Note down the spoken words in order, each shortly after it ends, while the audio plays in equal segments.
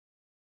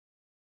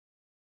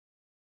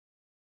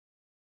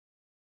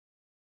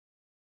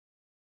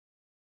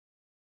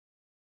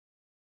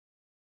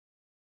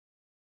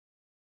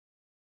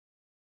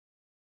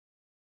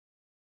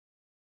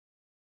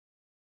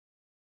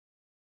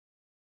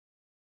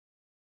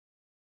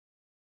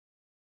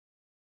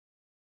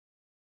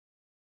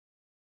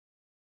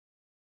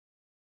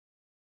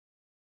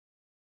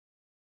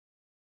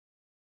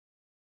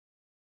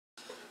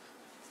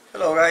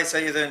Hello guys, how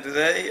you doing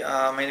today?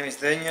 My name is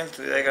Daniel.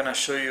 Today I'm gonna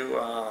show you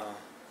a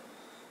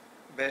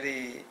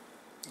very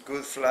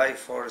good fly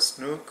for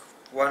Snook.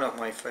 One of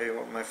my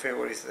favorite. My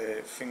favorite is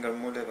the finger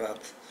mullet,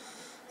 but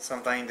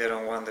sometimes they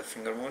don't want the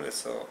finger mullet,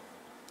 so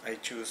I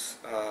choose.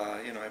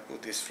 I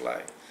put this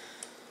fly.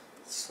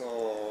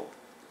 So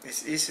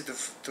it's easy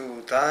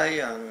to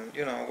tie, and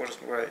works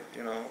great.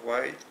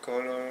 White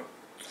color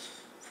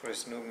for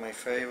Snook, my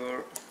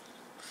favorite.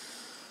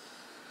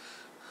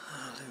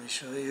 Let me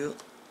show you.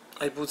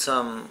 I put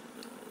some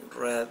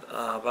red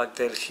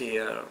backtail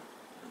here.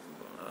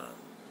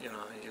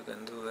 You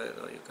can do it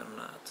or you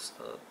cannot,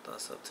 so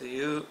that's up to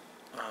you.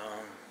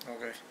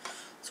 Okay,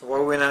 so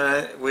what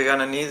we're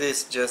gonna need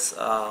is just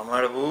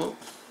marabou.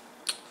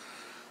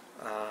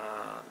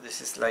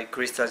 This is like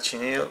crystal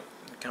chenille,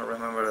 I can't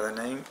remember the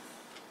name,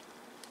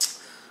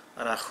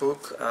 and a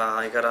hook.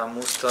 I got a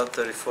Mustad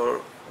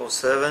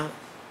 3407,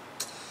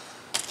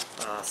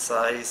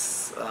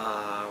 size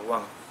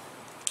 1,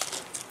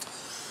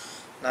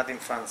 nothing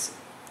fancy.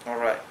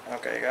 Alright,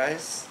 okay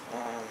guys,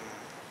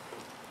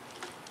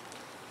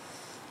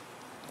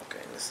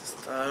 okay, let's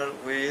start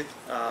with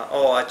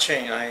a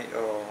chain.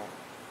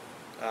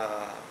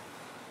 Uh,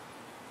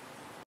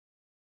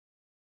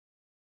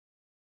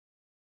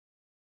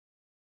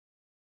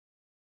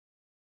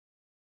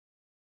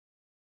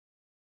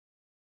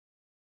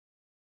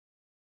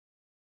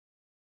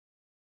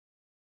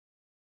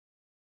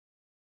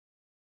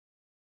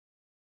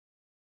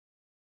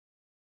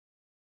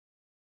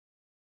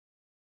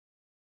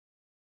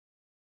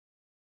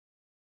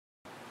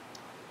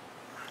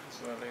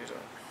 so later.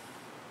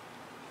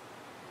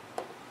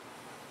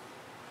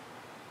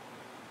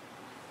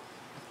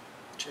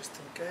 Just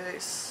in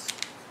case.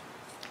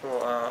 So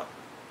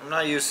I'm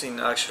not using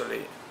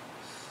actually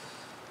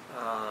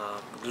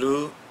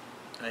glue.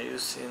 I'm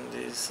using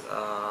this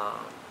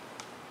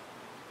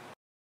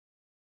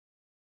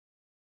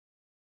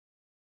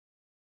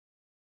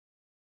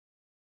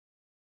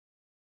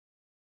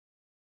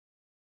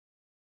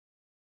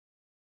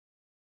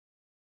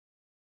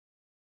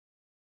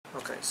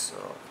okay, so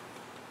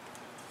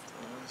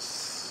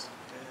let's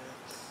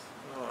get,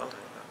 oh, I'll do that.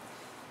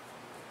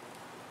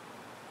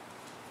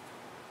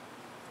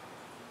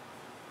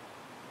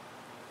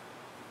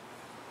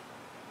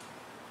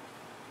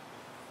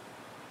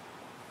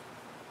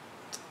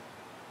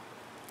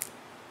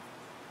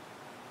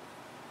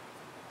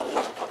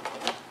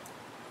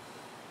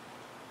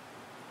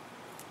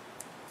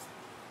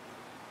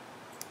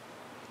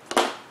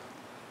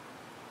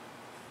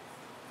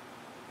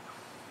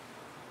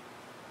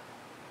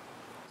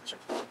 Check.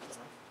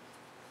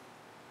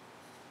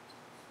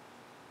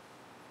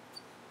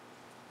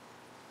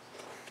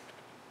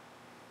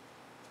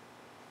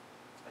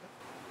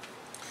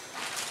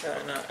 Yeah,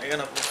 I'm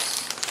gonna put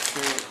two,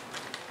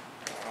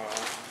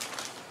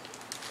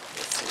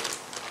 let's see,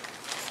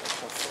 if I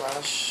can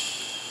flash.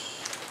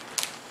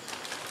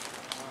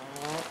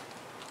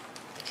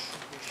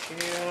 It should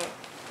be here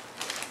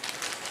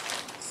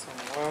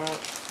somewhere.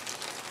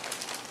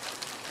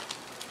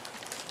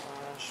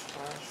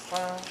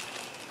 Flash.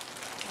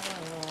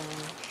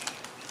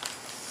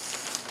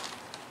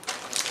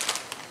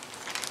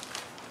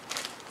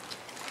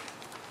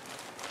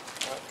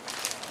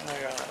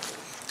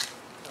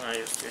 I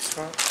use this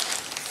one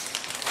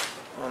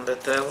on the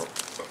tail,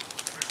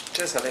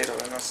 just a little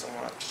bit, not so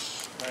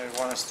much, maybe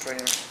one string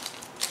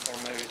or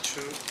maybe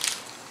two.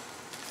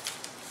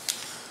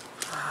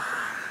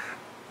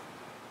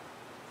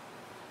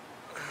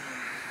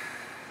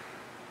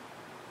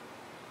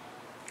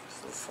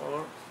 So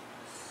four.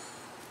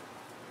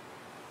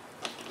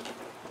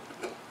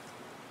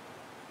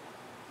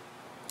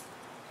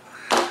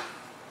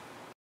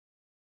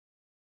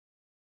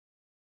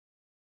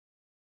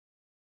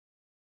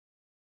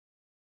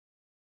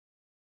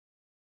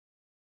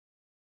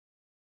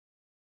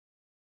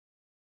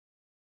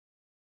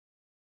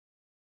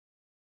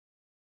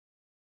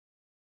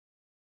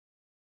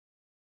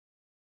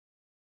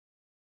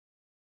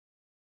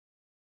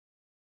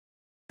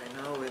 Okay,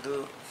 now we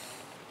do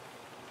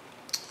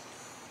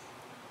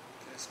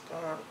this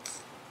part.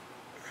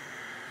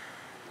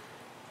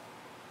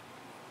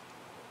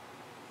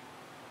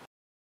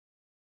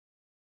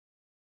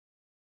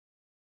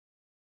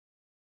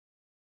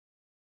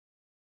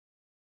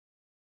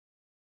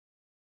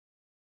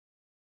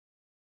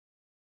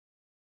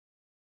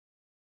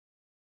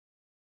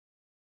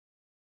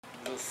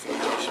 Do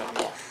finish and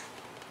off.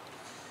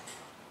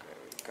 Okay,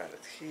 we got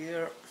it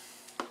here.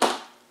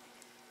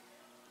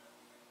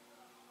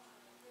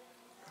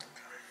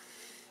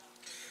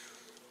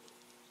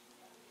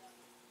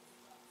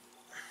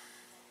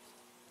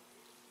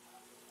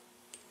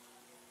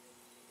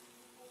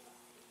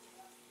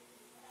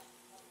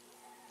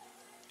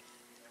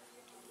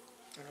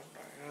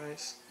 Alright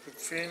guys, good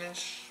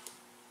finish.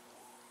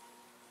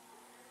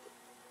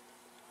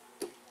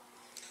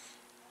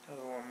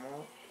 Another one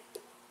more.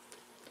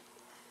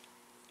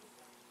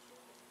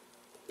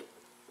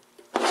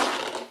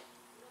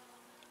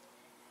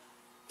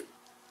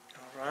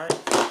 Alright.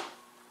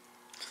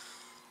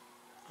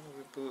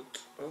 We put,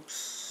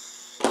 oops.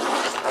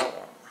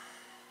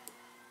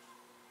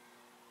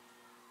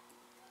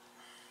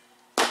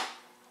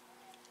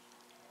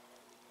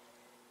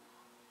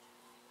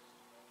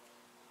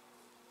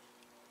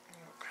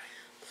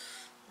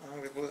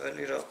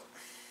 little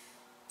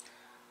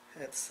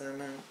head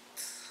cement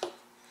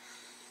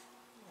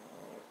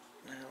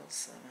or nail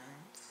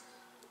cement,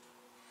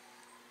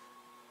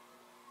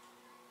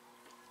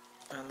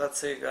 and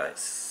that's it,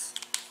 guys.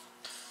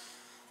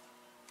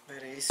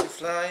 Very easy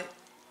fly,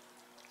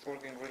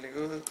 working really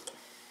good.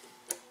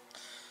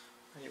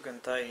 You can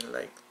tie in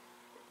like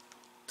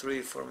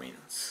 3-4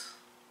 minutes.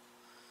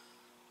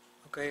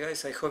 Okay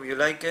guys, I hope you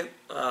like it.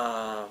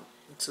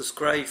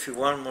 Subscribe if you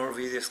want more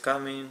videos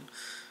coming,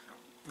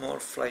 more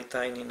fly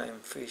tying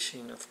and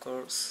fishing, of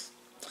course.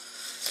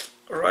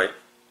 Alright,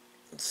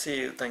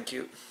 see you, thank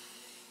you.